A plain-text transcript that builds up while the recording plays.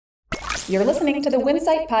You're listening to the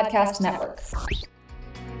Winsight Podcast Network.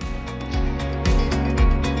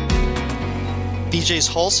 BJ's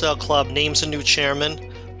Wholesale Club names a new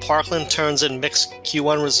chairman, Parkland turns in mixed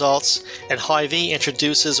Q1 results, and Hy-Vee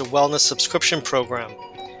introduces a wellness subscription program.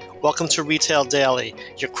 Welcome to Retail Daily,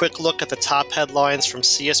 your quick look at the top headlines from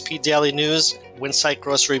CSP Daily News, Winsight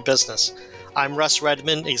Grocery Business. I'm Russ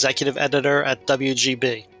Redmond, Executive Editor at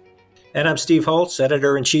WGB. And I'm Steve Holtz,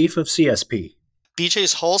 Editor-in-Chief of CSP.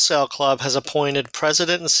 BJ's Wholesale Club has appointed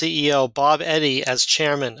President and CEO Bob Eddy as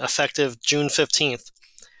chairman, effective June 15th.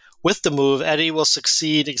 With the move, Eddy will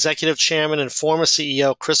succeed Executive Chairman and former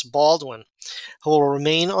CEO Chris Baldwin, who will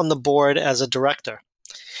remain on the board as a director.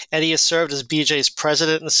 Eddy has served as BJ's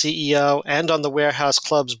President and CEO and on the Warehouse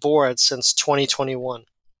Club's board since 2021.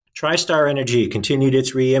 TriStar Energy continued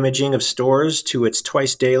its re-imaging of stores to its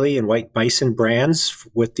Twice Daily and White Bison brands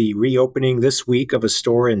with the reopening this week of a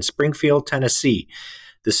store in Springfield, Tennessee.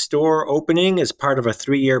 The store opening is part of a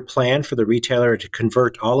 3-year plan for the retailer to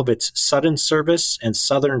convert all of its Sudden Service and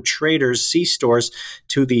Southern Traders C-stores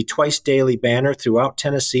to the Twice Daily banner throughout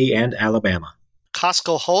Tennessee and Alabama.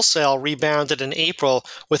 Costco Wholesale rebounded in April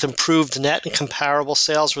with improved net and comparable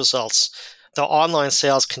sales results, though online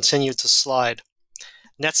sales continued to slide.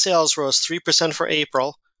 Net sales rose 3% for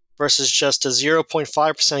April versus just a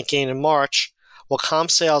 0.5% gain in March, while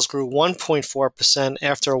comp sales grew 1.4%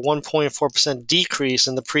 after a 1.4% decrease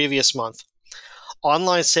in the previous month.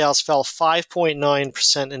 Online sales fell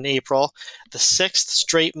 5.9% in April, the sixth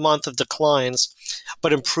straight month of declines,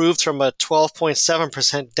 but improved from a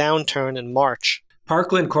 12.7% downturn in March.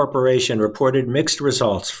 Parkland Corporation reported mixed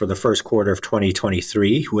results for the first quarter of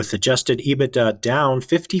 2023, with adjusted EBITDA down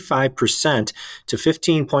 55% to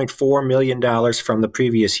 $15.4 million from the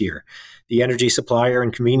previous year. The energy supplier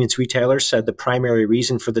and convenience retailer said the primary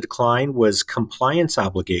reason for the decline was compliance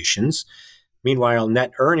obligations. Meanwhile,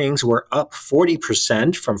 net earnings were up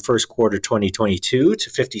 40% from first quarter 2022 to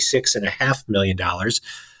 $56.5 million,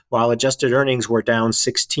 while adjusted earnings were down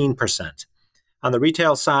 16%. On the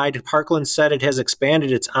retail side, Parkland said it has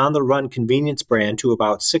expanded its On the Run convenience brand to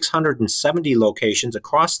about 670 locations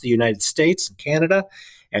across the United States and Canada,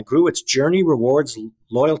 and grew its Journey Rewards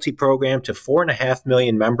loyalty program to 4.5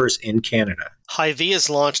 million members in Canada. Hy-Vee has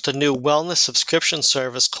launched a new wellness subscription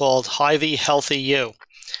service called Hy-Vee Healthy You.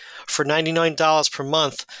 For $99 per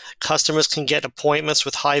month, customers can get appointments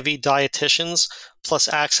with Hy-Vee dietitians,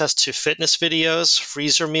 plus access to fitness videos,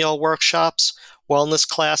 freezer meal workshops, wellness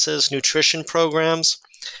classes, nutrition programs,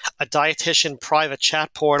 a dietitian private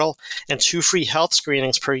chat portal, and 2 free health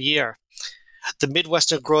screenings per year. The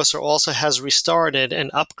Midwestern grocer also has restarted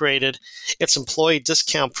and upgraded its employee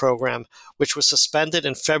discount program, which was suspended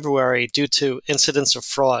in February due to incidents of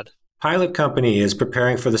fraud. Pilot Company is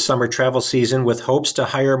preparing for the summer travel season with hopes to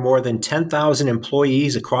hire more than 10,000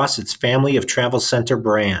 employees across its family of travel center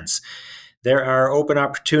brands. There are open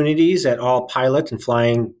opportunities at all Pilot and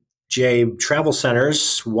Flying J travel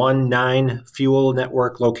centers, 9 fuel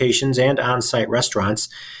network locations, and on-site restaurants.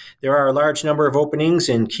 There are a large number of openings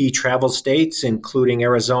in key travel states, including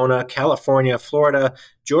Arizona, California, Florida,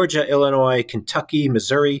 Georgia, Illinois, Kentucky,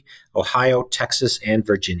 Missouri, Ohio, Texas, and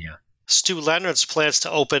Virginia. Stu Leonard's plans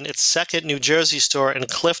to open its second New Jersey store in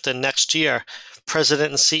Clifton next year,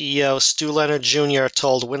 President and CEO Stu Leonard Jr.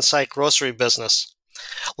 told Winsight Grocery Business.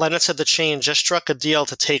 Leonard said the chain just struck a deal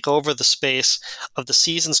to take over the space of the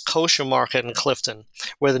Seasons Kosher Market in Clifton,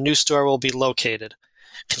 where the new store will be located.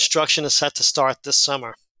 Construction is set to start this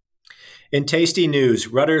summer. In tasty news,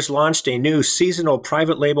 Rutter's launched a new seasonal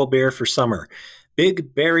private label beer for summer.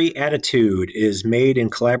 Big Berry Attitude is made in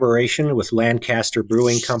collaboration with Lancaster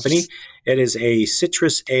Brewing Company. It is a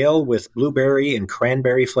citrus ale with blueberry and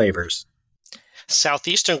cranberry flavors.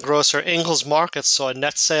 Southeastern grocer Ingles Market saw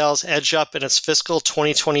net sales edge up in its fiscal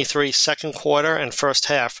 2023 second quarter and first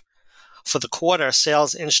half. For the quarter,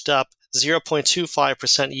 sales inched up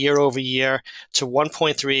 0.25% year over year to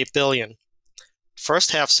 $1.38 billion.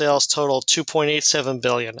 First half sales totaled $2.87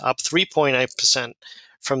 billion, up 3.8%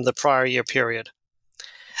 from the prior year period.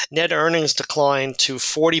 Net earnings declined to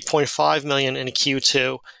 $40.5 million in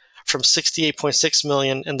Q2 from $68.6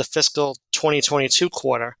 million in the fiscal 2022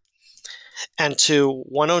 quarter, and to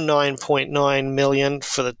 $109.9 million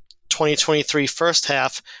for the 2023 first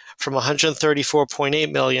half from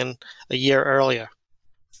 $134.8 million a year earlier.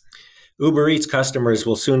 Uber Eats customers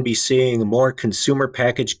will soon be seeing more consumer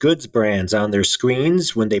packaged goods brands on their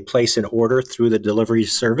screens when they place an order through the delivery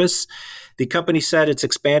service. The company said it's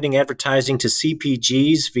expanding advertising to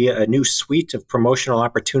CPGs via a new suite of promotional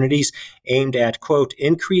opportunities aimed at, quote,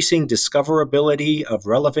 increasing discoverability of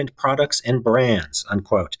relevant products and brands,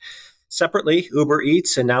 unquote. Separately, Uber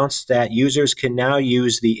Eats announced that users can now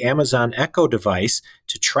use the Amazon Echo device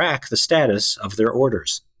to track the status of their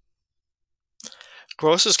orders.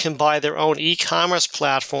 Grocers can buy their own e-commerce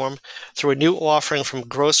platform through a new offering from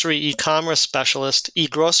grocery e-commerce specialist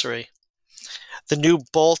eGrocery. The new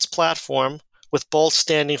Bolt platform, with Bolt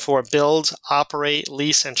standing for Build, Operate,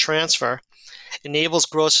 Lease, and Transfer, enables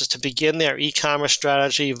grocers to begin their e-commerce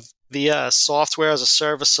strategy via a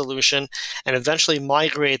software-as-a-service solution and eventually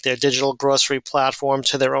migrate their digital grocery platform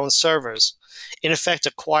to their own servers, in effect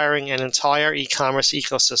acquiring an entire e-commerce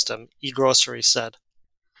ecosystem, eGrocery said.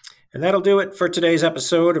 And that'll do it for today's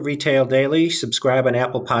episode of Retail Daily. Subscribe on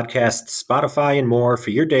Apple Podcasts, Spotify, and more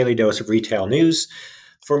for your daily dose of retail news.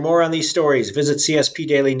 For more on these stories, visit CSP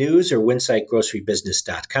Daily News or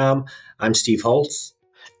winsightgrocerybusiness.com. I'm Steve Holtz.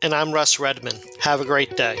 And I'm Russ Redman. Have a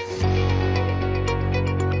great day.